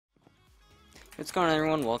What's going on,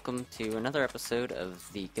 everyone? Welcome to another episode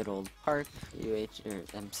of the good old park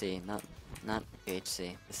MC, not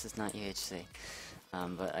UHC. This is not UHC,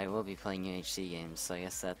 but I will be playing UHC games, so I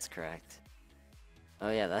guess that's correct. Oh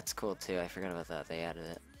yeah, that's cool too. I forgot about that. They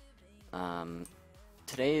added it.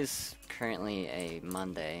 Today is currently a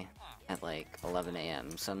Monday at like 11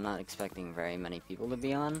 a.m., so I'm not expecting very many people to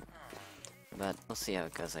be on, but we'll see how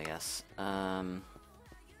it goes, I guess.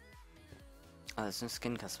 Oh, there's no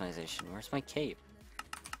skin customization. Where's my cape?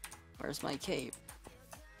 Where's my cape?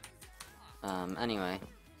 Anyway.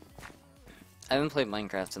 I haven't played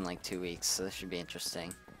Minecraft in like 2 weeks, so this should be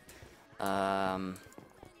interesting.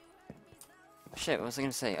 Shit, what was I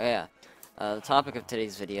gonna say? Oh yeah. The topic of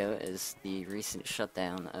today's video is the recent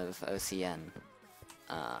shutdown of OCN.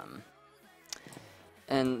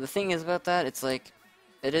 And the thing is about that, it's like,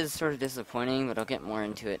 it is sort of disappointing, but I'll get more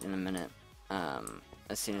into it in a minute,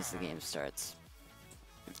 as soon as the game starts.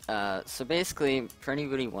 So basically, for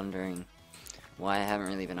anybody wondering why I haven't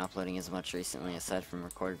really been uploading as much recently, aside from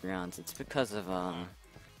recorded rounds, it's because of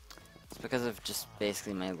just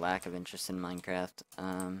basically my lack of interest in Minecraft.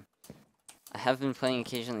 I have been playing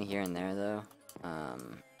occasionally here and there, though.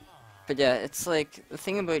 But yeah, it's like, the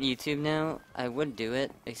thing about YouTube now, I would do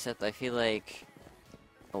it, except I feel like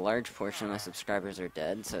a large portion of my subscribers are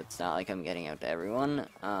dead, so it's not like I'm getting out to everyone.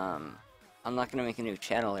 I'm not gonna make a new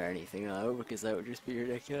channel or anything though, because that would just be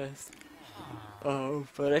ridiculous. Oh,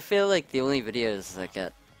 but I feel like the only videos that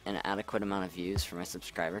get an adequate amount of views for my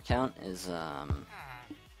subscriber count is,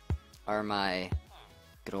 are my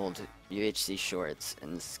good old UHC shorts,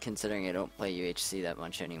 and considering I don't play UHC that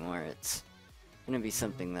much anymore, it's gonna be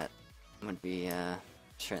something that would be,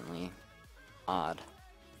 certainly odd.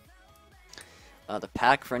 The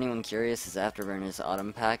pack, for anyone curious, is Afterburner's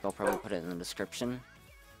Autumn Pack. I'll probably put it in the description.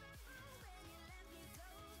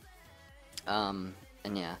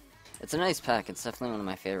 And yeah, it's a nice pack. It's definitely one of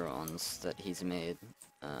my favorite ones that he's made.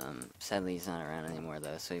 Sadly he's not around anymore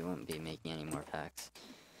though, so he won't be making any more packs.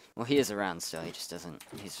 Well, he is around still, he just doesn't,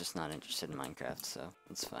 he's just not interested in Minecraft, so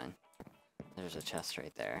it's fine. There's a chest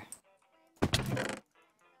right there.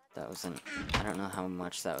 That wasn't, I don't know how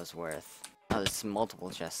much that was worth. Oh, there's multiple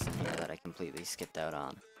chests in here that I completely skipped out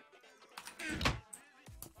on.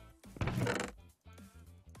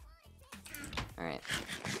 Alright.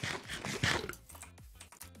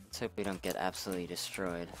 Let's hope we don't get absolutely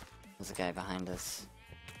destroyed. There's a guy behind us.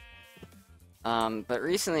 But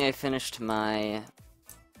recently I finished my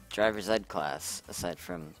driver's ed class, aside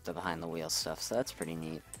from the behind the wheel stuff, so that's pretty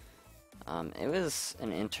neat. It was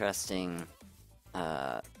an interesting,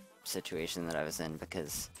 situation that I was in,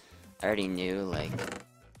 because I already knew, like,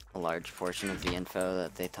 a large portion of the info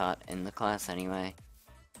that they taught in the class anyway,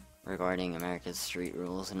 regarding America's street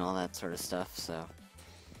rules and all that sort of stuff, so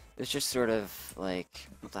it was just sort of like,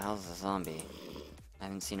 what the hell is a zombie? I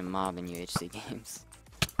haven't seen a mob in UHC games.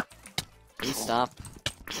 Please stop.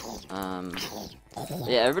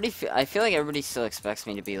 Yeah, I feel like everybody still expects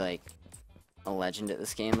me to be like a legend at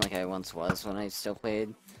this game, like I once was when I still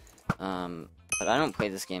played. But I don't play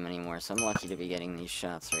this game anymore, so I'm lucky to be getting these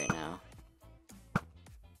shots right now.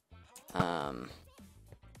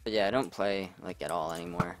 But yeah, I don't play, like, at all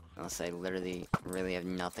anymore, unless I literally really have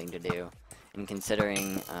nothing to do. And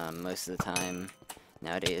considering, most of the time,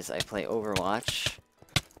 nowadays, I play Overwatch,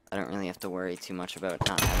 I don't really have to worry too much about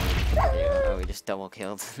not having anything to do. Oh, we just double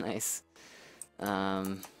killed, nice.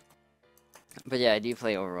 But yeah, I do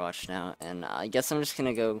play Overwatch now, and I guess I'm just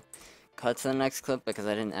gonna go cut to the next clip, because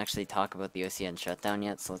I didn't actually talk about the OCN shutdown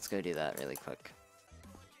yet, so let's go do that really quick.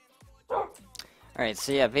 Alright,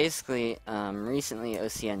 so yeah, basically, recently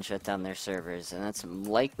OCN shut down their servers, and that's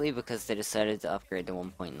likely because they decided to upgrade to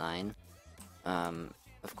 1.9.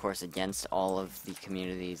 Of course, against all of the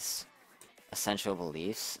community's essential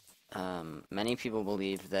beliefs. Many people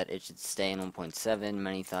believed that it should stay in 1.7,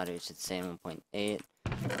 many thought it should stay in 1.8.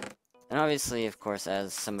 And obviously, of course,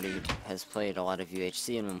 as somebody who has played a lot of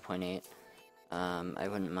UHC in 1.8, I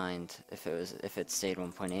wouldn't mind if it stayed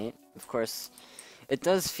 1.8. Of course, it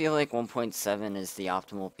does feel like 1.7 is the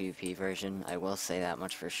optimal PvP version, I will say that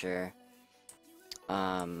much for sure.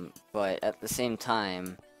 But at the same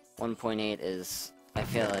time, 1.8 is, I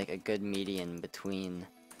feel like, a good median between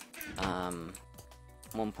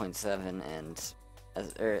 1.7 and...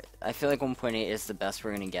 I feel like 1.8 is the best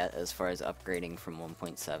we're gonna get as far as upgrading from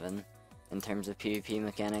 1.7 in terms of PvP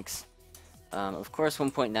mechanics. Of course,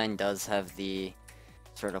 1.9 does have the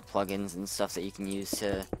sort of plugins and stuff that you can use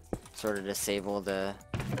to sort of disable the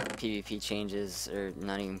PvP changes, or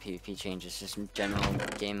not even PvP changes, just general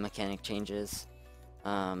game mechanic changes.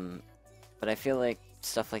 But I feel like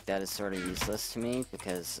stuff like that is sort of useless to me,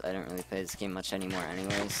 because I don't really play this game much anymore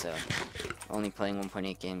anyway, so only playing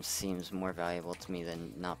 1.8 games seems more valuable to me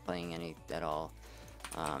than not playing any at all,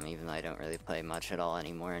 even though I don't really play much at all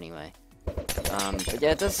anymore anyway. But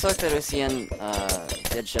yeah, it does suck that OCN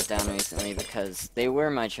did shut down recently, because they were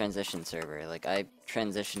my transition server. Like, I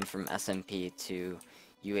transitioned from SMP to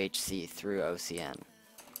UHC through OCN.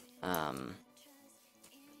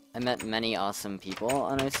 I met many awesome people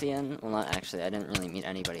on OCN. Well, not actually, I didn't really meet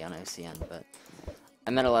anybody on OCN, but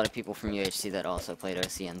I met a lot of people from UHC that also played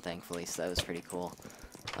OCN, thankfully, so that was pretty cool.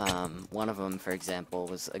 One of them, for example,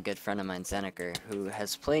 was a good friend of mine, Zeneker, who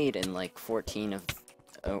has played in like 14 of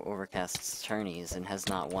Overcast's tourneys and has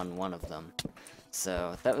not won one of them.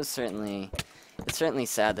 So that was it's certainly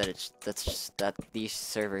sad that that the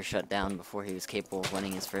server shut down before he was capable of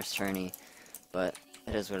winning his first tourney, but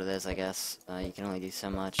it is what it is, I guess. You can only do so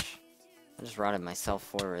much. I just rotted myself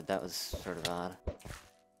forward. That was sort of odd.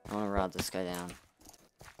 I want to rod this guy down.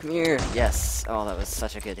 Come here! Yes! Oh, that was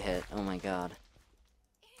such a good hit. Oh my god.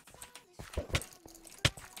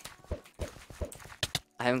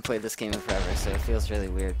 I haven't played this game in forever, so it feels really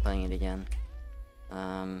weird playing it again.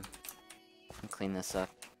 I'll clean this up.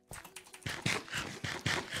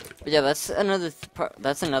 But yeah, that's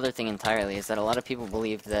another thing entirely, is that a lot of people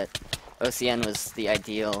believed that OCN was the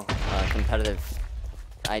ideal competitive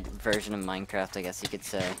version of Minecraft, I guess you could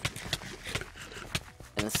say.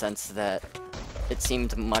 In the sense that it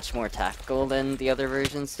seemed much more tactical than the other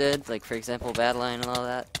versions did, like for example Badline and all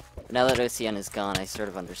that. But now that OCN is gone, I sort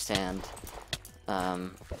of understand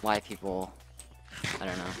why people, I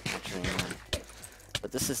don't know, actually anyway.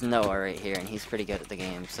 But this is Noah right here, and he's pretty good at the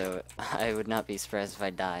game, so I would not be surprised if I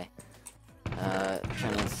die.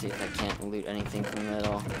 Trying to see if I can't loot anything from the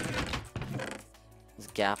middle.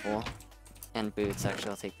 There's Gapple. And boots, actually,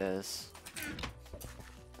 I'll take those.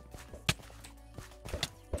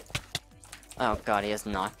 Oh god, he has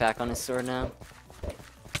knockback on his sword now.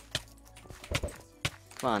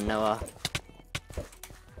 Come on, Noah.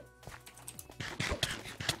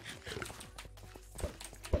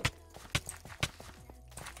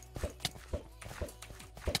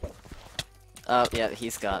 Oh, yeah,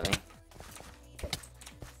 he's got me.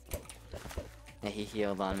 Yeah, he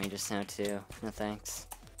healed on me just now, too. No thanks.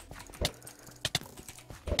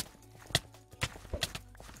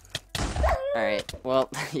 Alright, well,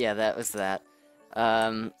 yeah, that was that.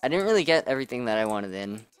 I didn't really get everything that I wanted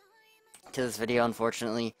in to this video,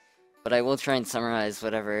 unfortunately, but I will try and summarize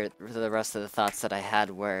whatever the rest of the thoughts that I had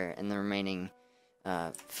were in the remaining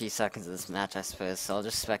few seconds of this match, I suppose. So I'll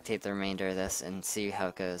just spectate the remainder of this and see how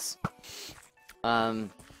it goes. OCN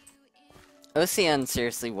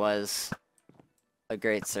seriously was a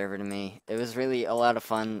great server to me. It was really a lot of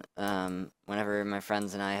fun. Whenever my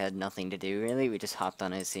friends and I had nothing to do, really, we just hopped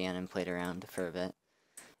on OCN and played around for a bit.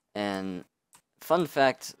 And fun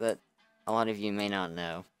fact that a lot of you may not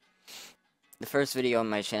know, the first video on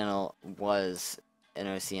my channel was an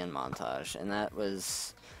OCN montage, and that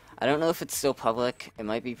was, I don't know if it's still public, it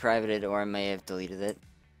might be privated, or I may have deleted it,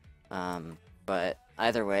 but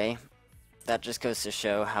either way, that just goes to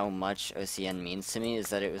show how much OCN means to me, is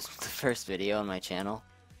that it was the first video on my channel.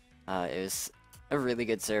 It was a really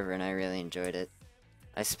good server, and I really enjoyed it.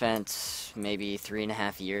 I spent maybe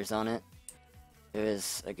 3.5 years on it. It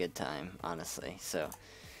was a good time, honestly, so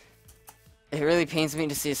it really pains me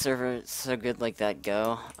to see a server so good like that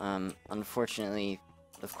go. Unfortunately,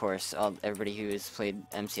 of course, everybody who has played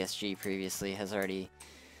MCSG previously has already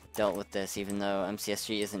dealt with this, even though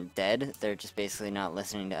MCSG isn't dead, they're just basically not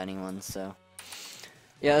listening to anyone, so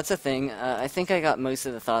yeah, that's a thing. I think I got most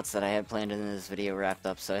of the thoughts that I had planned in this video wrapped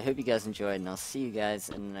up, so I hope you guys enjoyed, and I'll see you guys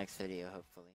in the next video, hopefully.